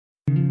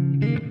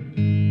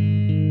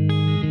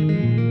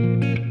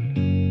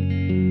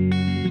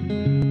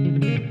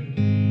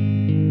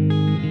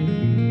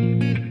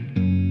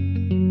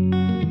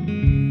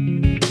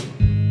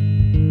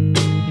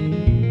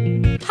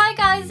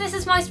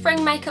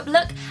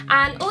makeup look,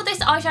 and all this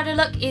eyeshadow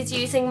look is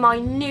using my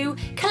new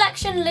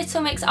Collection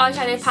Little Mix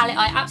eyeshadow palette.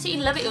 I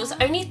absolutely love it. It was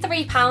only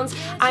 £3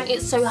 and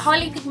it's so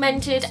highly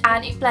pigmented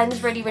and it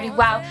blends really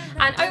well,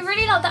 and I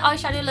really love the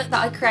eyeshadow look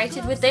that I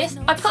created with this.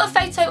 I put a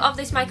photo of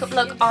this makeup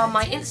look on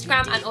my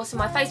Instagram and also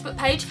my Facebook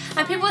page,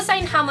 and people were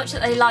saying how much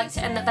that they liked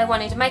it and that they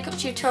wanted a makeup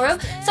tutorial,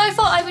 so I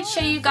thought I would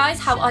show you guys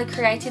how I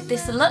created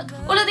this look.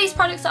 All of these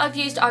products that I've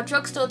used are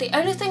Drugstore. The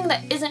only thing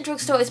that isn't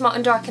Drugstore is my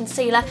under eye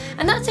concealer,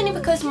 and that's only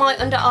because my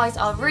under eyes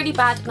are really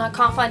bad and I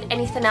can't find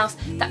anything else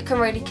that can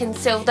really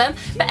conceal them,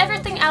 but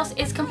everything else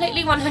is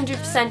completely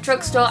 100%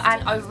 Drugstore,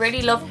 and I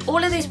really love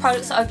all of these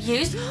products that I've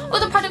used. All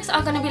the products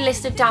are going to be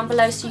listed down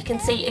below so you can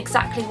see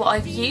exactly what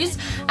I've used,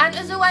 and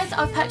as always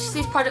I've purchased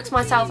these products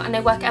myself and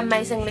they work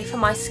amazingly for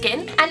my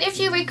skin, and if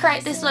you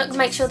recreate this look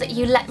make sure that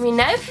you let me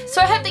know.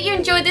 So I hope that you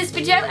enjoyed this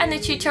video, and the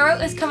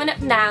tutorial is coming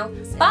up now.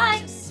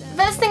 Bye!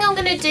 First thing I'm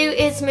going to do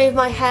is move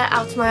my hair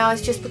out of my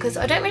eyes, just because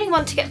I don't really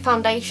want to get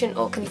foundation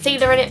or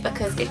concealer in it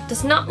because it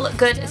does not look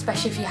good,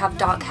 especially if you have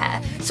dark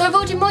hair. So I've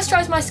already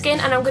moisturised my skin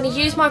and I'm going to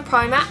use my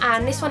primer,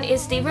 and this one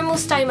is the Rimmel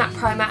Stay Matte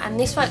Primer, and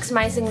this works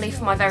amazingly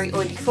for my very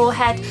oily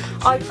forehead.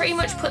 I pretty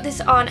much put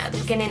this on at the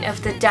beginning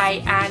of the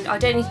day and I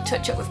don't need to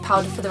touch it with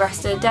powder for the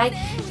rest of the day.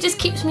 It just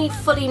keeps me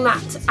fully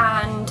matte,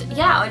 and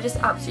yeah, I just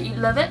absolutely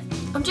love it.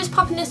 I'm just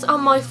popping this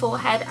on my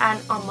forehead and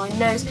on my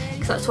nose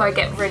because that's where I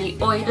get really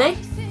oily.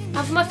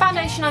 And for my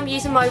foundation I'm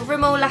using my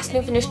Rimmel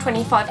Lasting Finish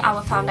 25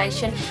 Hour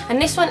Foundation,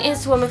 and this one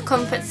is the one with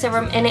Comfort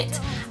Serum in it,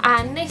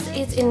 and this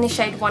is in the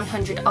shade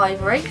 100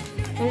 Ivory.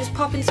 I'm just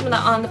popping some of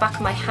that on the back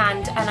of my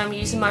hand, and I'm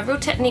using my Real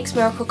Techniques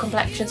Miracle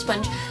Complexion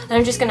Sponge, and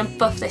I'm just going to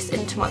buff this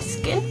into my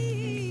skin.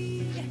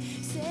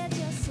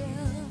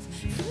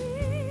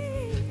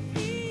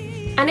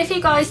 And if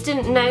you guys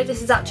didn't know,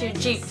 this is actually a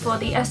dupe for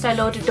the Estee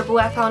Lauder Double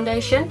Wear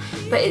Foundation,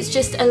 but it's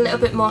just a little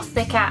bit more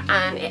thicker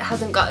and it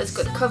hasn't got as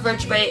good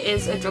coverage, but it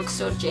is a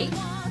Drugstore dupe.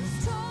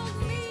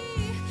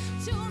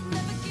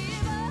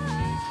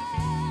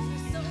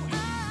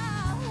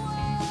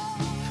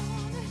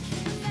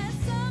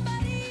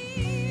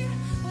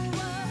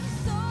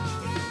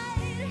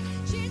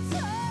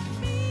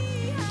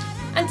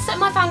 And to set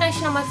my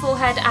foundation on my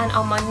forehead and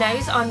on my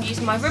nose, I'm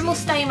using my Rimmel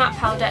Stay Matte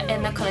Powder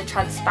in the colour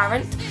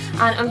Transparent,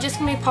 and I'm just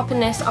going to be popping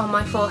this on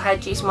my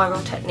forehead using my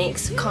Real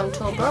Techniques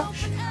contour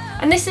brush.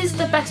 And this is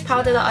the best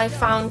powder that I've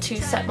found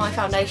to set my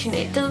foundation.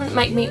 It doesn't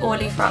make me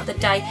oily throughout the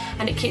day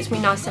and it keeps me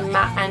nice and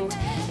matte,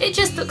 and it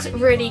just looks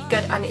really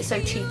good, and it's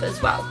so cheap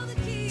as well.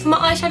 For my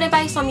eyeshadow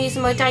base I'm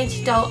using my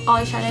Dainty Doll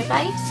eyeshadow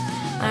base,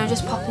 and I'm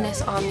just popping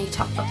this on the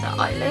top of the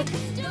eyelid.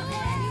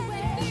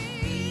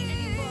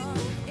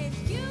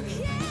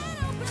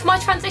 For my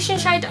transition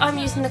shade I'm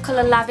using the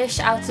colour Lavish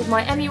out of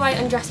my MUA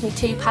Undress Me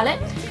 2 palette,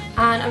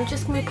 and I'm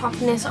just going to be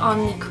popping this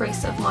on the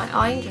crease of my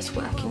eye and just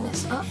working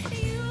this up.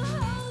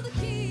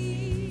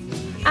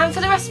 And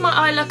for the rest of my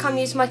eye look I'm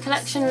using my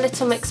Collection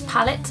Little Mix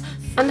palette,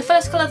 and the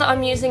first colour that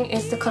I'm using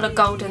is the colour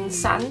Golden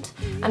Sand,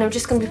 and I'm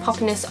just going to be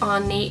popping this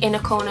on the inner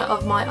corner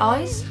of my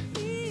eyes,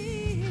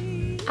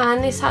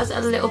 and this has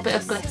a little bit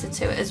of glitter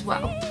to it as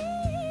well,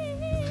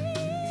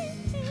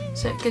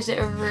 so it gives it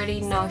a really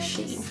nice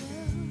sheen.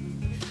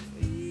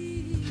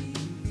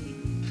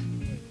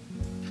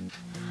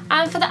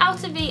 And for the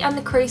outer V and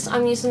the crease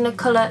I'm using the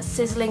colour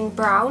Sizzling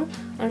Brown.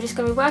 I'm just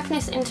going to be working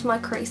this into my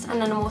crease,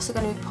 and then I'm also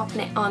going to be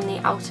popping it on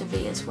the outer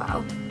V as well.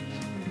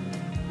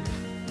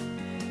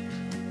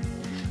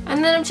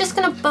 And then I'm just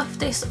going to buff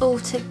this all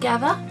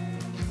together.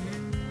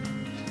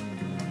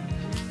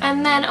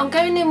 And then I'm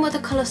going in with the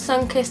colour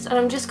Sunkissed, and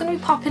I'm just going to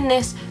be popping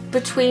this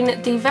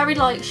between the very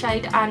light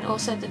shade and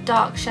also the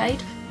dark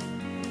shade.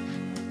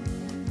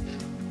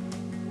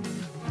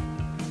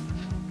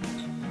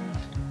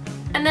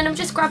 And then I'm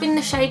just grabbing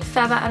the shade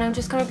Feather and I'm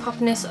just going to be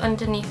popping this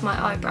underneath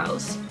my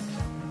eyebrows.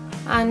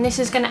 And this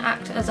is going to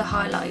act as a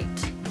highlight.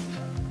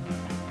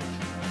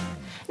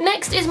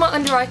 Next is my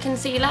under eye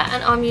concealer,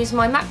 and I'm using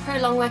my MAC Pro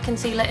Longwear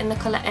Concealer in the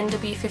colour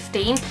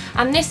NW15,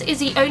 and this is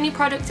the only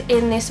product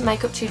in this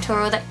makeup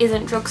tutorial that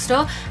isn't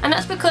Drugstore, and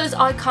that's because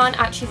I can't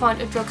actually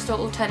find a Drugstore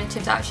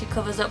alternative that actually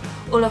covers up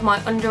all of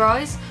my under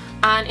eyes,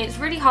 and it's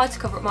really hard to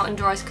cover up my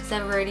under eyes because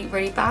they're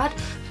really bad,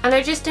 and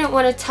I just didn't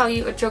want to tell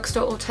you a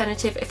Drugstore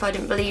alternative if I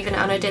didn't believe in it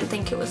and I didn't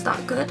think it was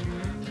that good.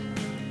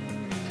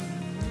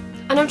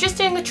 And I'm just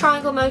doing the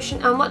triangle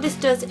motion, and what this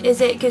does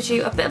is it gives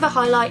you a bit of a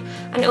highlight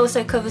and it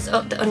also covers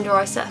up the under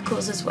eye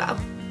circles as well.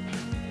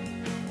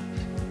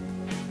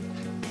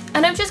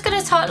 And I'm just going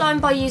to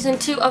tightline by using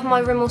two of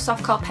my Rimmel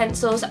Soft Kohl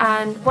pencils,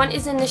 and one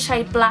is in the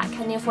shade black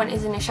and the other one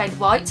is in the shade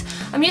white.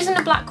 I'm using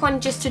the black one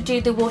just to do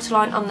the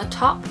waterline on the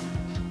top.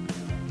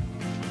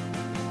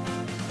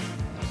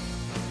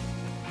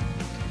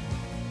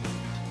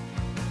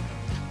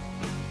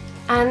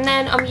 And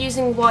then I'm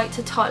using white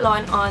to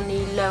tightline on the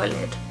lower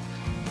lid.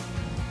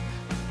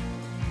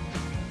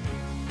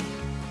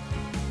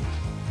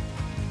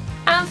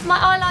 And for my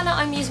eyeliner,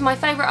 I'm using my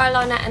favourite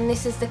eyeliner, and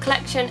this is the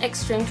Collection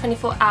Extreme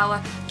 24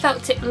 Hour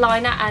Felt Tip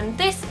Liner, and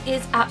this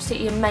is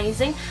absolutely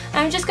amazing.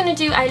 I'm just going to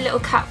do a little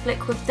cat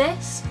flick with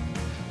this.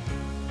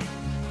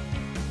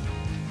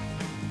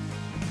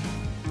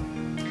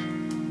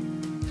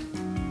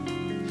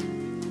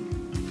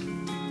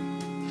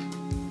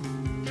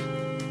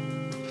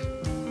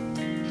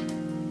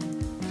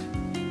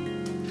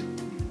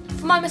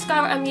 my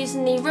mascara, I'm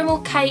using the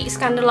Rimmel K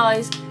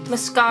Scandalised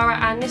mascara,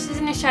 and this is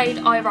in the shade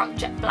I Rock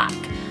Jet Black.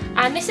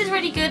 And this is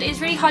really good, it's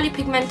really highly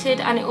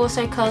pigmented, and it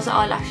also curls the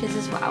eyelashes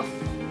as well.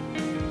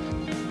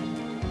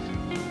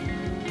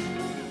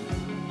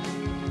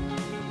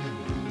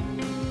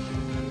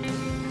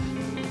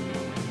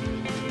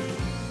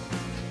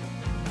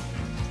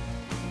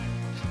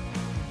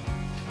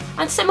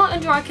 And to set my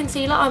under eye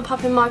concealer, I'm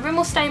popping my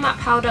Rimmel Stay Matte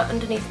powder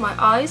underneath my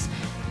eyes,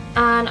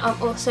 and I'm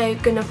also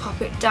going to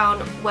pop it down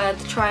where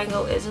the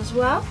triangle is as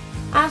well.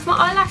 And for my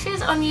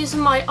eyelashes, I'm using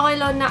my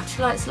Eyeline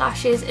Natural Lights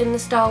lashes in the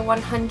style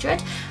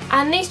 100,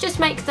 and these just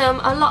make them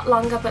a lot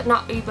longer but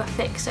not uber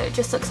thick, so it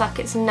just looks like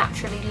it's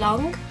naturally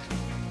long.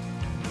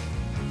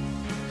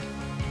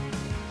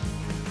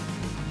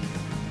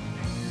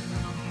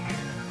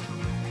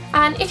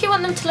 And if you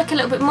want them to look a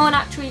little bit more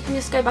natural, you can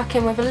just go back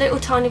in with a little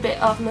tiny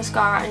bit of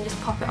mascara and just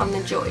pop it on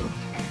the join.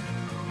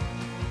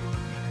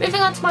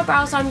 Moving on to my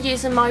brows, I'm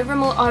using my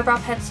Rimmel eyebrow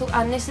pencil,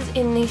 and this is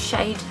in the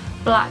shade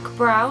Black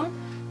Brown.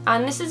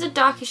 And this is a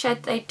darker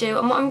shade they do,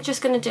 and what I'm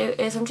just going to do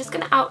is I'm just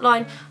going to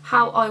outline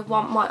how I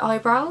want my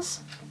eyebrows.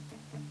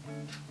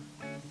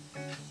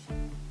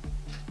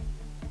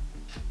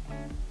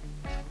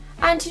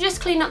 And to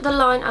just clean up the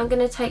line, I'm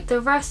going to take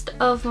the rest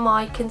of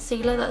my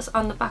concealer that's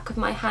on the back of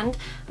my hand,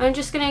 and I'm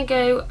just going to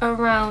go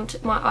around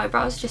my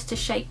eyebrows just to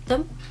shape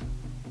them.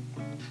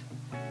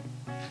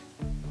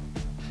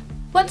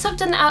 Once I've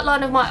done the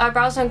outline of my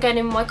eyebrows, I'm going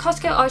in with my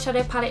Costco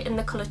eyeshadow palette in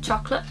the colour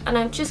Chocolate, and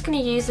I'm just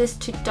going to use this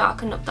to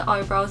darken up the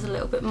eyebrows a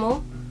little bit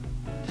more.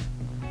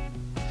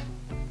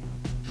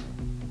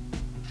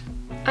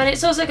 And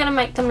it's also going to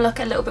make them look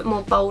a little bit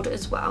more bold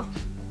as well.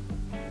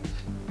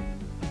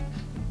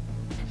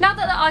 Now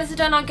that the eyes are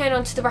done, I'm going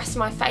on to the rest of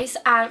my face,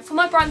 and for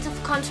my bronzer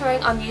for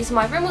contouring, I'm using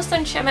my Rimmel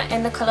Sun Shimmer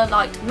in the colour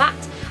Light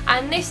Matte,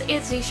 and this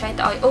is the shade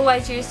that I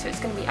always use, so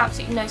it's going to be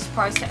absolutely no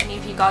surprise to any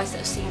of you guys that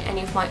have seen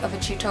any of my other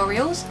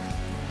tutorials.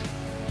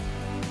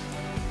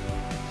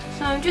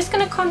 So I'm just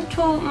going to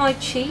contour my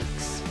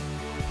cheeks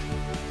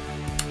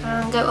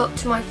and go up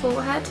to my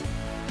forehead.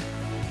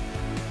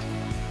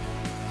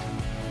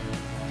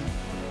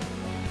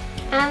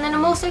 And then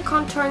I'm also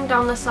contouring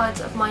down the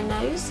sides of my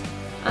nose,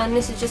 and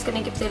this is just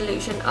going to give the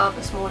illusion of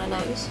a smaller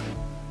nose.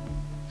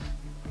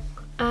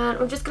 And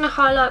I'm just going to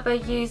highlight by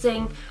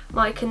using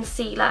my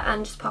concealer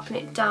and just popping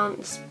it down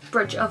the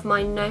bridge of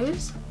my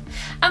nose.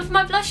 And for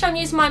my blush, I'm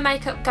using my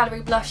Makeup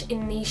Gallery blush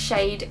in the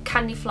shade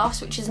Candy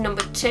Floss, which is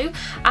number 2,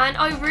 and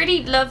I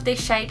really love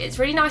this shade. It's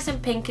really nice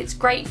and pink. It's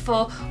great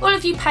for all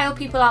of you pale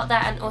people out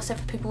there, and also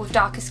for people with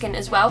darker skin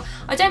as well.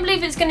 I don't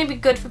believe it's going to be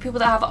good for people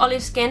that have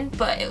olive skin,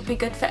 but it'll be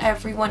good for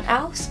everyone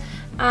else.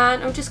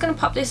 And I'm just going to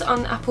pop this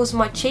on the apples of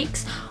my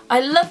cheeks. I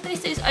love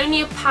this. It's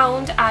only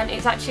 £1, and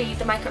it's actually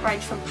the makeup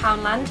range from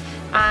Poundland,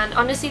 and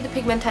honestly the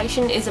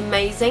pigmentation is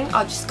amazing.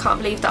 I just can't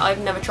believe that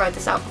I've never tried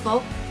this out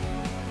before.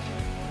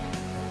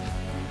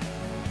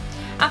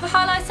 And for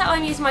highlighter,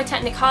 I'm using my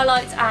Technic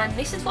highlights, and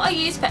this is what I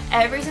use for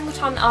every single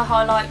time that I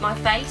highlight my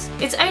face.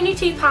 It's only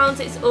 £2.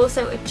 It's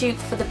also a dupe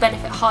for the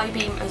Benefit High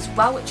Beam as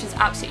well, which is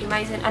absolutely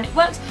amazing, and it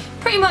works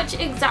pretty much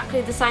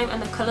exactly the same,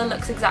 and the colour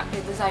looks exactly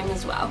the same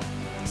as well.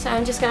 So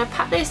I'm just going to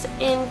pat this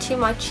into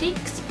my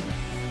cheeks,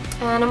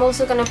 and I'm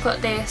also going to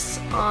put this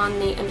on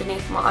the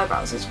underneath of my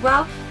eyebrows as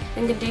well.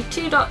 I'm going to do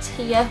 2 dots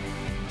here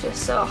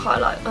just so I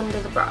highlight under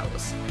the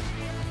brows,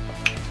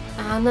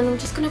 and then I'm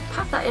just going to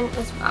pat that in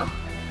as well.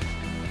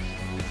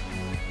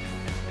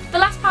 The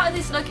last part of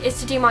this look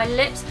is to do my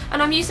lips,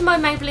 and I'm using my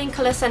Maybelline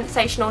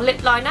Colorsensational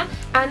lip liner,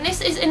 and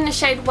this is in the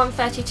shade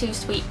 132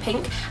 Sweet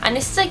Pink, and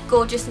this is a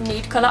gorgeous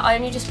nude colour. I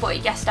only just bought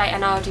it yesterday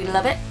and I do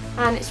love it,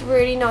 and it's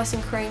really nice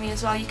and creamy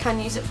as well. You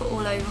can use it for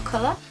all over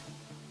colour.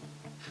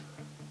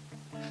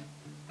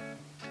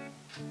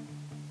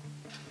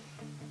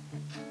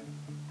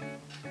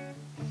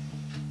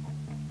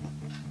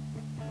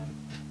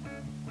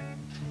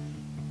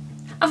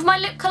 And for my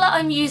lip colour,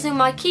 I'm using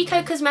my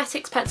Kiko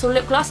Cosmetics Pencil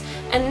Lip Gloss,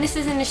 and this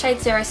is in the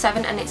shade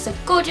 07, and it's a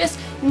gorgeous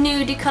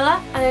nudie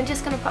colour, and I'm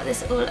just going to put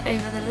this all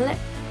over the lip.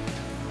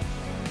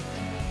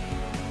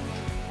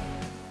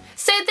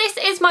 So this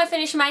is my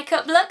finished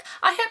makeup look.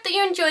 I hope that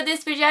you enjoyed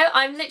this video.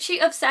 I'm literally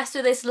obsessed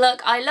with this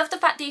look. I love the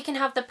fact that you can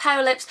have the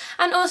pale lips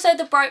and also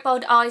the bright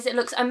bold eyes. It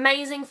looks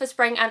amazing for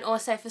spring and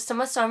also for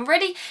summer, so I'm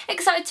really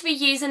excited to be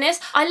using this.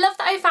 I love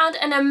that I found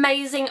an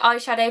amazing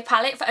eyeshadow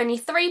palette for only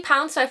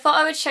 £3, so I thought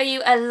I would show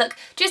you a look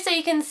just so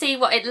you can see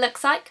what it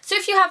looks like. So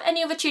if you have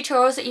any other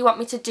tutorials that you want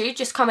me to do,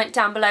 just comment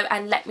down below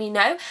and let me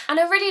know. And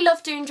I really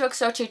love doing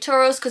drugstore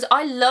tutorials because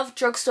I love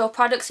drugstore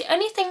products. The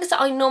only things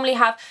that I normally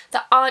have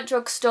that aren't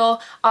drugstore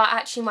are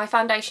actually my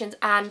foundations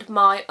and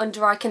my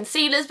under eye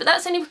concealers, but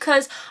that's only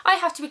because I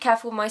have to be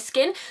careful with my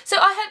skin. So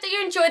I hope that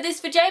you enjoyed this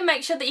video.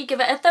 Make sure that you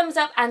give it a thumbs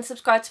up and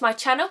subscribe to my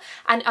channel,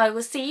 and I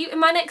will see you in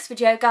my next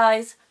video,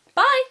 guys.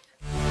 Bye!